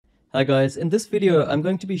Hi guys, in this video I'm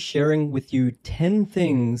going to be sharing with you 10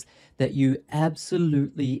 things that you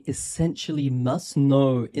absolutely essentially must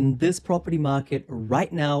know in this property market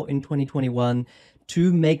right now in 2021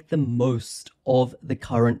 to make the most of the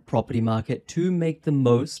current property market, to make the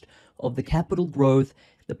most of the capital growth,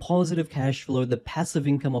 the positive cash flow, the passive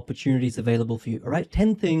income opportunities available for you. All right,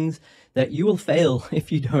 10 things that you will fail if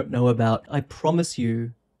you don't know about. I promise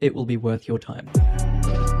you it will be worth your time.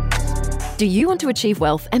 Do you want to achieve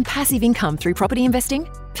wealth and passive income through property investing?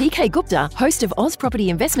 PK Gupta, host of Oz Property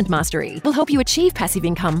Investment Mastery, will help you achieve passive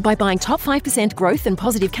income by buying top 5% growth and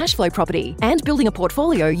positive cash flow property and building a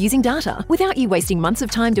portfolio using data without you wasting months of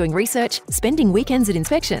time doing research, spending weekends at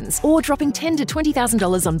inspections, or dropping $10,000 to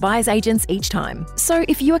 $20,000 on buyer's agents each time. So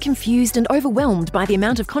if you are confused and overwhelmed by the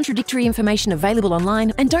amount of contradictory information available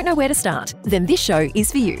online and don't know where to start, then this show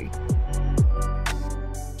is for you.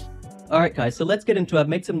 All right, guys, so let's get into it. I've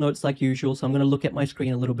made some notes like usual, so I'm going to look at my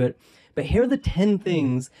screen a little bit. But here are the 10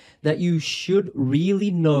 things that you should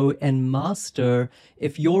really know and master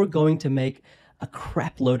if you're going to make a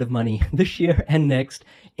crap load of money this year and next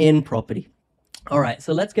in property. All right,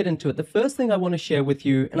 so let's get into it. The first thing I want to share with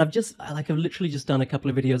you, and I've literally just done a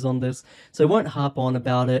couple of videos on this, so I won't harp on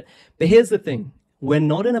about it. But here's the thing. We're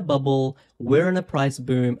not in a bubble, we're in a price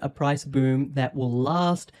boom that will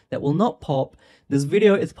last, that will not pop. This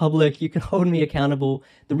video is public, you can hold me accountable.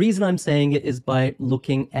 The reason I'm saying it is by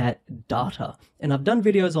looking at data. And I've done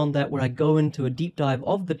videos on that where I go into a deep dive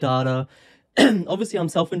of the data. Obviously, I'm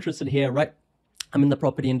self-interested here, right? I'm in the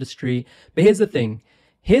property industry. But here's the thing.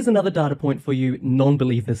 Here's another data point for you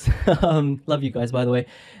non-believers. Love you guys, by the way.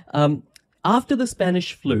 After the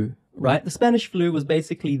Spanish flu, right? The Spanish flu was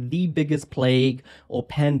basically the biggest plague or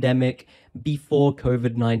pandemic before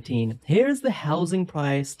COVID-19. Here's the housing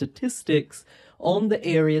price statistics on the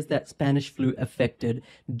areas that Spanish flu affected.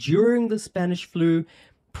 During the Spanish flu,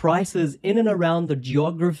 prices in and around the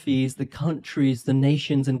geographies, the countries, the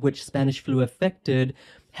nations in which Spanish flu affected,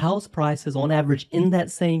 house prices on average in that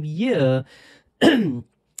same year,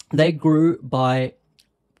 they grew by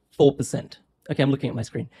 4%. Okay, I'm looking at my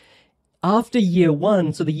screen. After year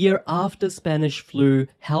one, so the year after Spanish flu,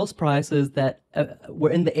 house prices that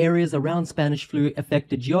were in the areas around Spanish flu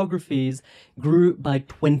affected geographies grew by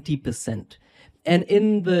 20%. And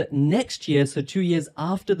in the next year, so 2 years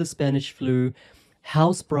after the Spanish flu,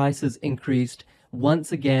 house prices increased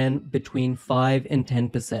once again between 5 and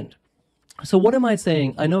 10%. So what am I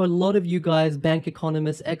saying? I know a lot of you guys, bank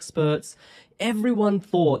economists, experts, everyone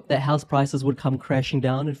thought that house prices would come crashing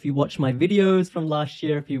down. If you watch my videos from last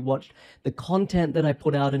year, if you watched the content that I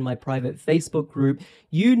put out in my private Facebook group,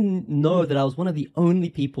 you know that I was one of the only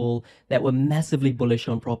people that were massively bullish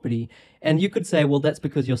on property. And you could say, well, that's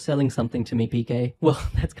because you're selling something to me, PK. Well,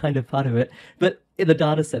 that's kind of part of it. But the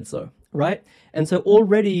data said so, right? And so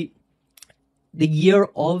already the year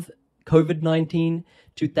of COVID-19,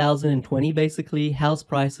 2020, basically, house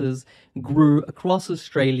prices grew across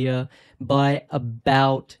Australia by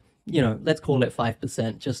about, let's call it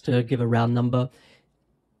 5%, just to give a round number.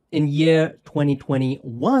 In year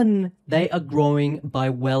 2021, they are growing by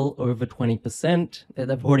well over 20%.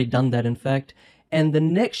 They've already done that, in fact. And the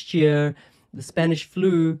next year, the Spanish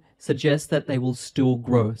flu suggests that they will still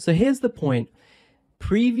grow. So here's the point.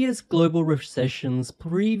 Previous global recessions,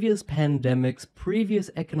 previous pandemics, previous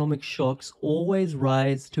economic shocks always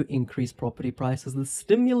rise to increase property prices. The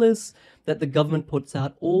stimulus that the government puts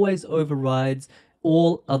out always overrides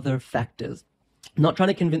all other factors. I'm not trying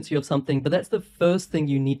to convince you of something, but that's the first thing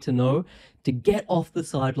you need to know to get off the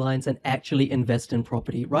sidelines and actually invest in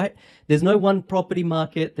property, right? There's no one property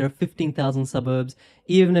market. There are 15,000 suburbs.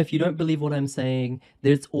 Even if you don't believe what I'm saying,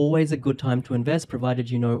 there's always a good time to invest, provided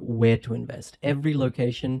you know where to invest. Every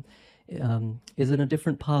location is in a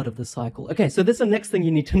different part of the cycle. Okay, so this is the next thing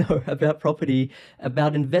you need to know about property,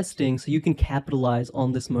 about investing, so you can capitalize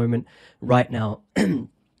on this moment right now.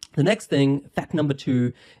 The next thing, fact number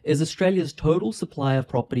 2, is Australia's total supply of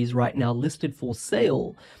properties right now listed for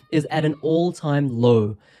sale is at an all-time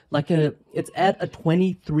low. It's at a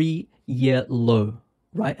 23-year low,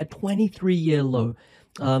 right? A 23-year low.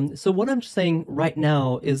 So what I'm saying right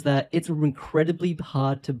now is that it's incredibly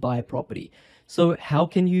hard to buy property. So how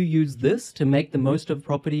can you use this to make the most of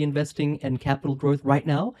property investing and capital growth right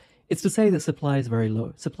now? It's to say that supply is very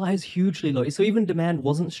low. Supply is hugely low. So even demand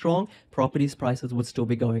wasn't strong, properties prices would still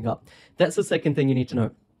be going up. That's the second thing you need to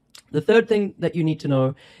know. The third thing that you need to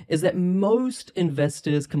know is that most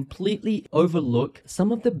investors completely overlook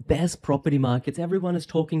some of the best property markets. Everyone is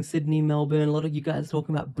talking Sydney, Melbourne, a lot of you guys are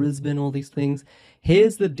talking about Brisbane, all these things.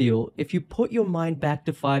 Here's the deal. If you put your mind back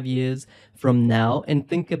to 5 years from now and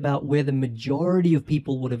think about where the majority of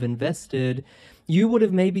people would have invested, you would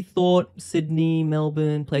have maybe thought Sydney,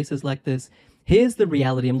 Melbourne, places like this. Here's the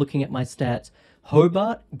reality. I'm looking at my stats.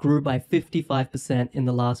 Hobart grew by 55% in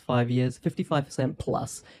the last 5 years, 55%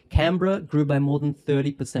 plus. Canberra grew by more than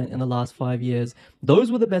 30% in the last 5 years.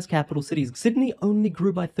 Those were the best capital cities. Sydney only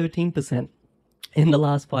grew by 13% in the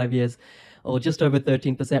last 5 years, or just over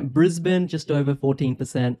 13%. Brisbane, just over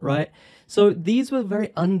 14%, right? So these were very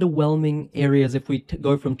underwhelming areas if we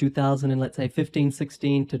go from 2000 and let's say 15,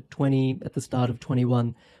 16 to 20 at the start of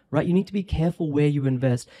 21. Right? You need to be careful where you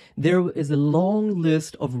invest. There is a long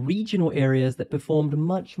list of regional areas that performed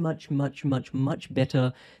much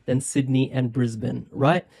better than Sydney and Brisbane,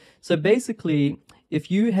 right? So basically,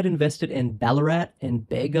 if you had invested in Ballarat and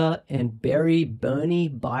Bega and Berry, Burnie,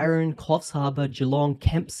 Byron, Coffs Harbour, Geelong,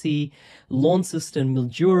 Kempsey, Launceston,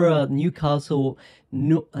 Mildura, Newcastle,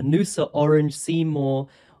 Noosa, Orange, Seymour,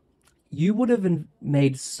 you would have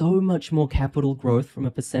made so much more capital growth from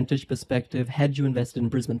a percentage perspective had you invested in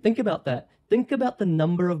Brisbane. Think about that. Think about the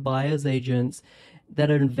number of buyers agents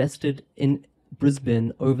that are invested in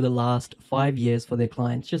Brisbane over the last 5 years for their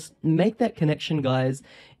clients. Just make that connection, guys.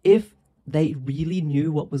 If they really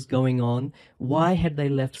knew what was going on, why had they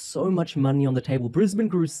left so much money on the table? Brisbane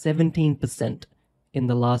grew 17% in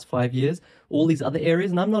the last 5 years. All these other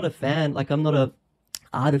areas, and I'm not a fan, like I'm not a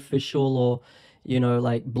artificial or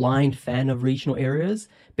like blind fan of regional areas.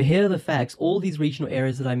 But here are the facts. All these regional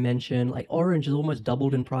areas that I mentioned, like Orange has almost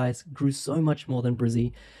doubled in price, grew so much more than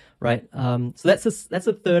Brizzy, right? So that's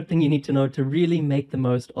a third thing you need to know to really make the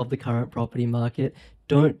most of the current property market.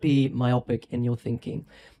 Don't be myopic in your thinking.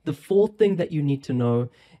 The fourth thing that you need to know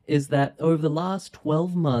is that over the last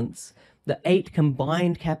 12 months, the 8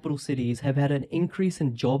 combined capital cities have had an increase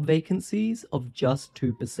in job vacancies of just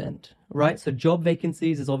 2%, right? So job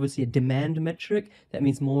vacancies is obviously a demand metric. That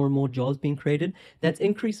means more and more jobs being created. That's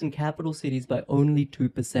increased in capital cities by only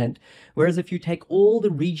 2%. Whereas if you take all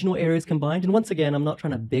the regional areas combined, and once again, I'm not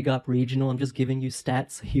trying to big up regional, I'm just giving you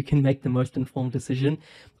stats so you can make the most informed decision.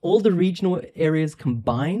 All the regional areas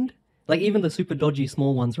combined, like even the super dodgy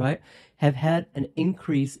small ones, right, have had an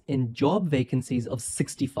increase in job vacancies of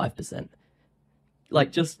 65%.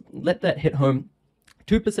 Like, just let that hit home.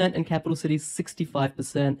 2% in capital cities,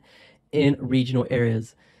 65% in regional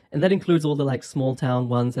areas. And that includes all the like small town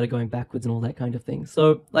ones that are going backwards and all that kind of thing.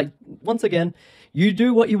 So like, once again, you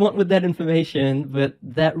do what you want with that information, but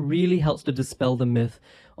that really helps to dispel the myth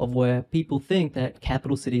of where people think that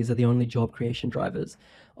capital cities are the only job creation drivers.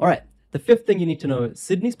 All right. The fifth thing you need to know,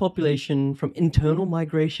 Sydney's population from internal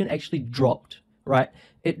migration actually dropped, right?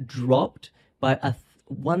 It dropped by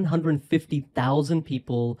 150,000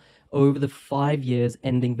 people over the 5 years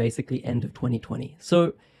ending basically end of 2020.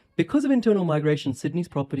 So because of internal migration, Sydney's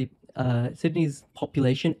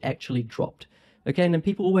population actually dropped. Okay, and then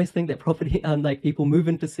people always think that property, like people move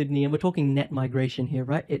into Sydney, and we're talking net migration here,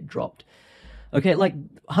 right? It dropped. Okay, like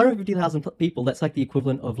 150,000 people, that's like the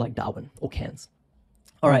equivalent of like Darwin or Cairns.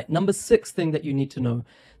 All right, number 6 thing that you need to know.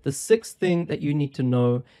 The 6th thing that you need to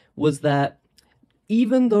know was that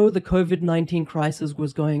even though the COVID-19 crisis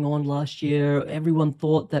was going on last year, everyone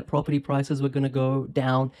thought that property prices were going to go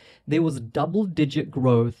down. There was double-digit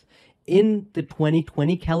growth in the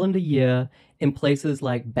 2020 calendar year in places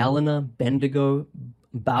like Ballina, Bendigo,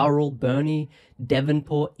 Bowral, Burnie,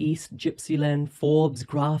 Devonport, East, Gippsland, Forbes,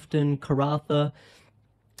 Grafton, Karratha,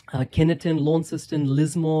 Kinnerton, Launceston,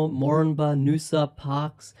 Lismore, Moranbah, Noosa,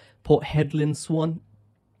 Parkes, Port Hedland, Swan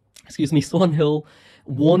Hill,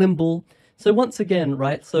 Warrnambool. So once again,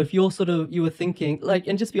 right, so if you were thinking, like,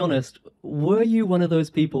 and just be honest, were you one of those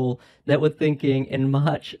people that were thinking in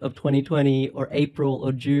March of 2020 or April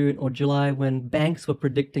or June or July when banks were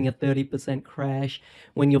predicting a 30% crash,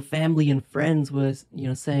 when your family and friends were,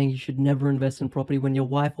 saying you should never invest in property, when your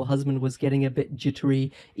wife or husband was getting a bit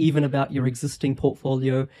jittery even about your existing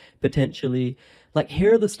portfolio potentially? Like,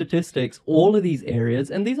 here are the statistics, all of these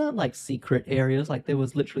areas, and these aren't like secret areas, like there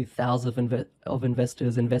was literally thousands of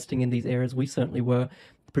investors investing in these areas, we certainly were,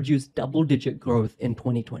 produced double-digit growth in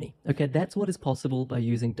 2020. Okay, that's what is possible by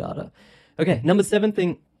using data. Okay, number 7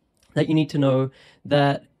 thing that you need to know,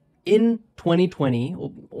 that in 2020,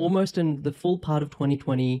 or almost in the full part of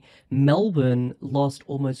 2020, Melbourne lost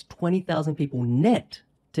almost 20,000 people net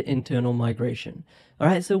to internal migration. All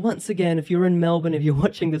right, so once again, if you're in Melbourne, if you're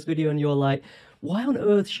watching this video and you're like, why on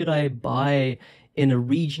earth should I buy in a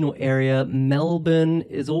regional area. Melbourne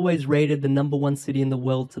is always rated the #1 city in the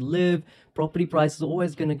world to live. Property prices are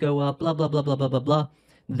always going to go up, blah, blah, blah, blah, blah, blah, blah.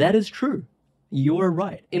 That is true. You're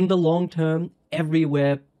right. In the long term,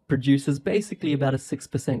 everywhere produces basically about a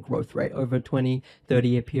 6% growth rate over a 20,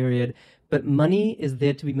 30-year period. But money is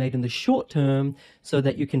there to be made in the short term so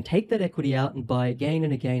that you can take that equity out and buy again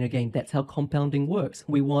and again and again. That's how compounding works.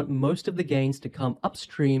 We want most of the gains to come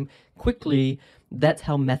upstream quickly. That's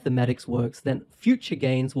how mathematics works. Then future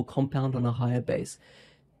gains will compound on a higher base.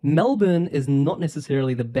 Melbourne is not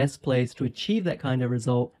necessarily the best place to achieve that kind of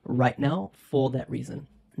result right now for that reason.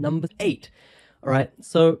 Number 8. All right,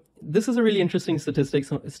 so this is a really interesting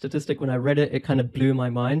statistic. When I read it, it kind of blew my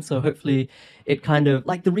mind. So hopefully it kind of,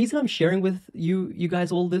 like, the reason I'm sharing with you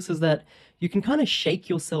guys all this is that you can kind of shake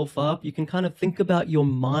yourself up. You can kind of think about your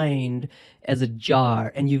mind as a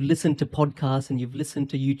jar, and you've listened to podcasts and you've listened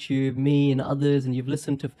to YouTube, me and others, and you've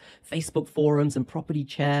listened to Facebook forums and property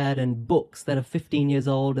chat and books that are 15 years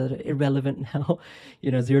old that are irrelevant now,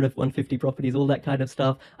 0 to 150 properties, all that kind of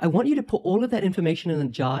stuff. I want you to put all of that information in a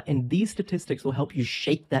jar, and these statistics will help you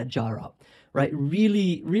shake that jar up, right?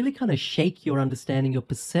 Really, really kind of shake your understanding, your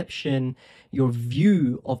perception, your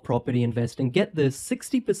view of property investing. Get this,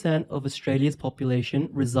 60% of Australia's population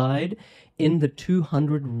reside in the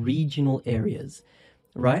 200 regional areas,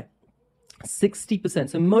 right? 60%.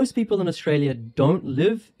 So most people in Australia don't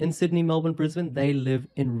live in Sydney, Melbourne, Brisbane. They live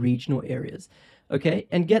in regional areas, okay?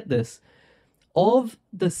 And get this, of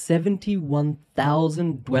the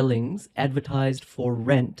 71,000 dwellings advertised for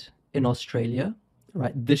rent in Australia,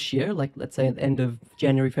 right, this year, like let's say at the end of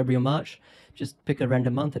January, February, or March, just pick a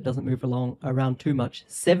random month, it doesn't move around too much.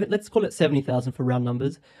 Let's call it 70,000 for round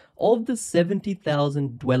numbers. Of the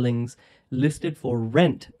 70,000 dwellings listed for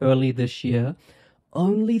rent early this year,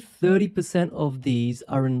 only 30% of these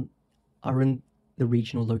are in the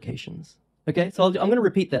regional locations. Okay, so I'm going to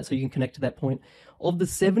repeat that so you can connect to that point. Of the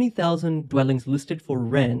 70,000 dwellings listed for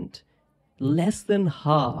rent, less than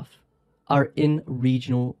half are in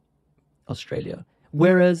regional Australia,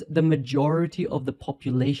 whereas the majority of the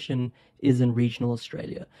population is in regional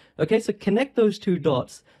Australia. Okay, so connect those two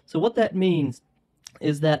dots. So what that means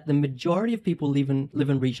is that the majority of people live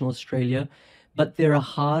in regional Australia, but there are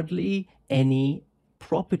hardly any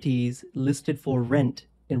properties listed for rent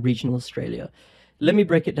in regional Australia. Let me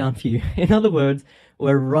break it down for you. In other words,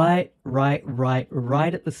 we're right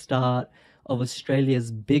at the start of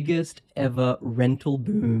Australia's biggest ever rental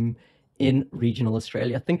boom in regional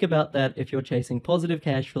Australia. Think about that if you're chasing positive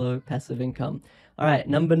cash flow, passive income. All right,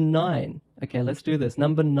 number 9. Okay, let's do this.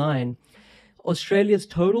 Number 9. Australia's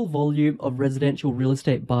total volume of residential real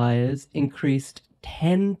estate buyers increased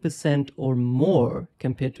 10% or more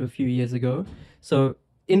compared to a few years ago. So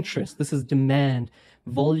interest, this is demand,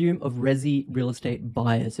 volume of resi real estate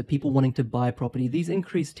buyers, so people wanting to buy property. These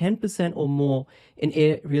increased 10% or more in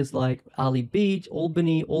areas like Ali Beach,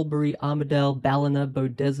 Albany, Albury, Armidale, Ballina,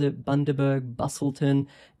 Beaudesert, Bundaberg, Busselton,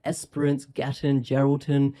 Esperance, Gatton,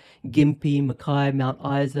 Geraldton, Gympie, Mackay, Mount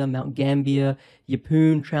Isa, Mount Gambier,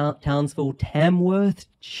 Yeppoon, Townsville, Tamworth,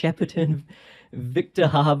 Shepparton, Victor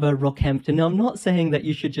Harbour, Rockhampton. Now, I'm not saying that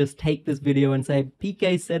you should just take this video and say,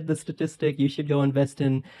 PK said the statistic, you should go invest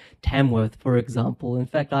in Tamworth, for example. In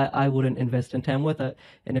fact, I wouldn't invest in Tamworth.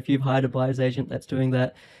 And if you've hired a buyer's agent that's doing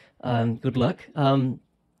that, good luck.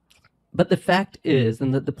 But the fact is,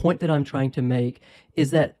 and the point that I'm trying to make is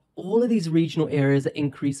that all of these regional areas are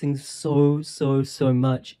increasing so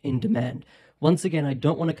much in demand. Once again, I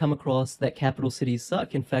don't want to come across that capital cities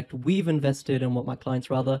suck. In fact, we've invested in my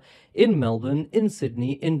clients rather, in Melbourne, in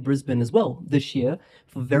Sydney, in Brisbane as well this year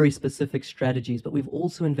for very specific strategies. But we've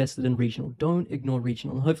also invested in regional. Don't ignore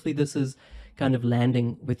regional. And hopefully this is kind of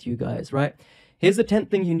landing with you guys, right? Here's the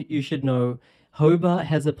 10th thing you should know. Hobart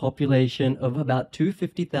has a population of about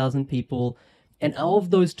 250,000 people. And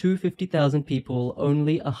of those 250,000 people,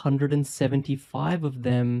 only 175 of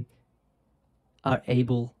them are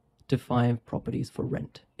able to find properties for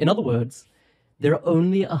rent. In other words, there are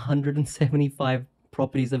only 175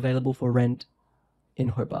 properties available for rent in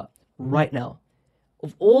Hobart right now.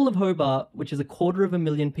 Of all of Hobart, which is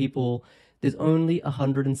 250,000 people, there's only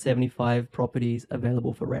 175 properties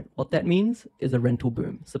available for rent. What that means is a rental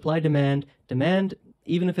boom. Supply, demand,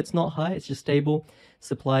 even if it's not high, it's just stable.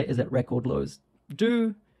 Supply is at record lows.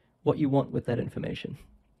 Do what you want with that information.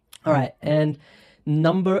 All right, and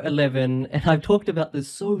number 11, and I've talked about this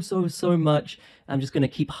so much. I'm just going to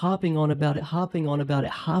keep harping on about it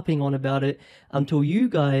until you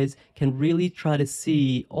guys can really try to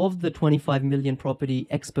see, of the 25 million property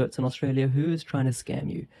experts in Australia, who is trying to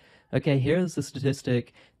scam you. Okay, here's the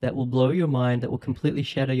statistic that will blow your mind, that will completely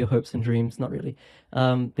shatter your hopes and dreams. Not really.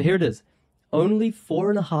 But here it is. only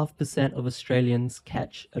 4.5% of Australians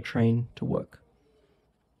catch a train to work.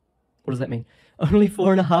 What does that mean? Only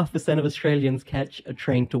 4.5% of Australians catch a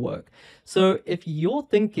train to work. So if you're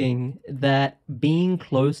thinking that being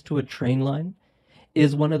close to a train line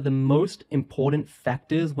is one of the most important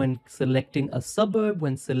factors when selecting a suburb,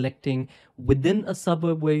 when selecting within a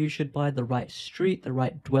suburb where you should buy the right street, the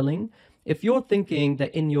right dwelling, if you're thinking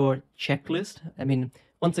that in your checklist, I mean,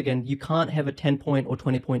 once again, you can't have a 10-point or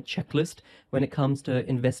 20-point checklist when it comes to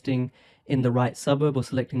investing in the right suburb or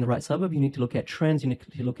selecting the right suburb. You need to look at trends, you need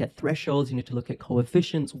to look at thresholds, you need to look at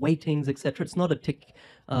coefficients, weightings, etc. It's not a tick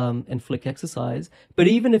and flick exercise. But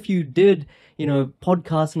even if you did,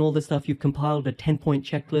 podcasts and all this stuff, you've compiled a 10-point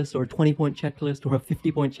checklist or a 20-point checklist or a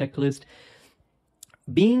 50-point checklist,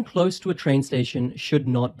 being close to a train station should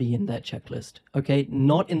not be in that checklist, okay?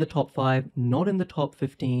 Not in the top 5, not in the top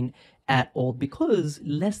 15 at all, because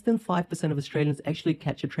less than 5% of Australians actually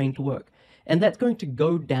catch a train to work. And that's going to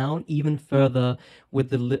go down even further with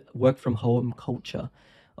the work from home culture.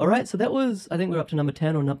 All right, so that was, I think we're up to number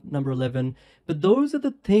 10 or number 11. But those are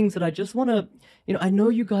the things that I just want to, I know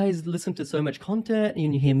you guys listen to so much content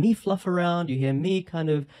and you hear me fluff around, you hear me kind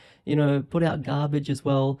of, put out garbage as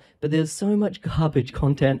well. But there's so much garbage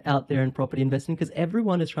content out there in property investing because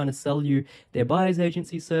everyone is trying to sell you their buyer's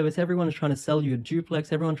agency service. Everyone is trying to sell you a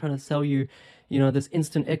duplex. Everyone trying to sell you, this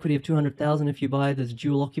instant equity of 200,000 if you buy this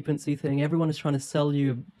dual occupancy thing. Everyone is trying to sell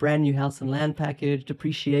you a brand new house and land package,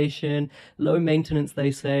 depreciation, low maintenance,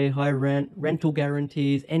 they say, high rent, rental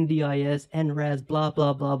guarantees, NDIS, NRAS, blah,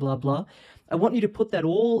 blah, blah, blah, blah. I want you to put that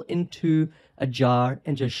all into a jar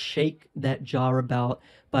and just shake that jar about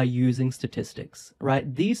by using statistics,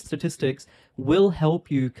 right? These statistics will help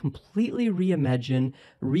you completely reimagine,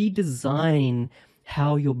 redesign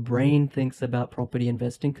how your brain thinks about property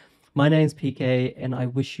investing. My name's PK, and I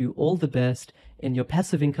wish you all the best in your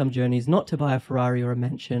passive income journeys, not to buy a Ferrari or a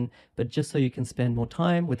mansion, but just so you can spend more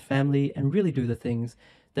time with family and really do the things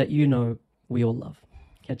that we all love.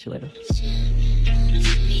 Catch you later.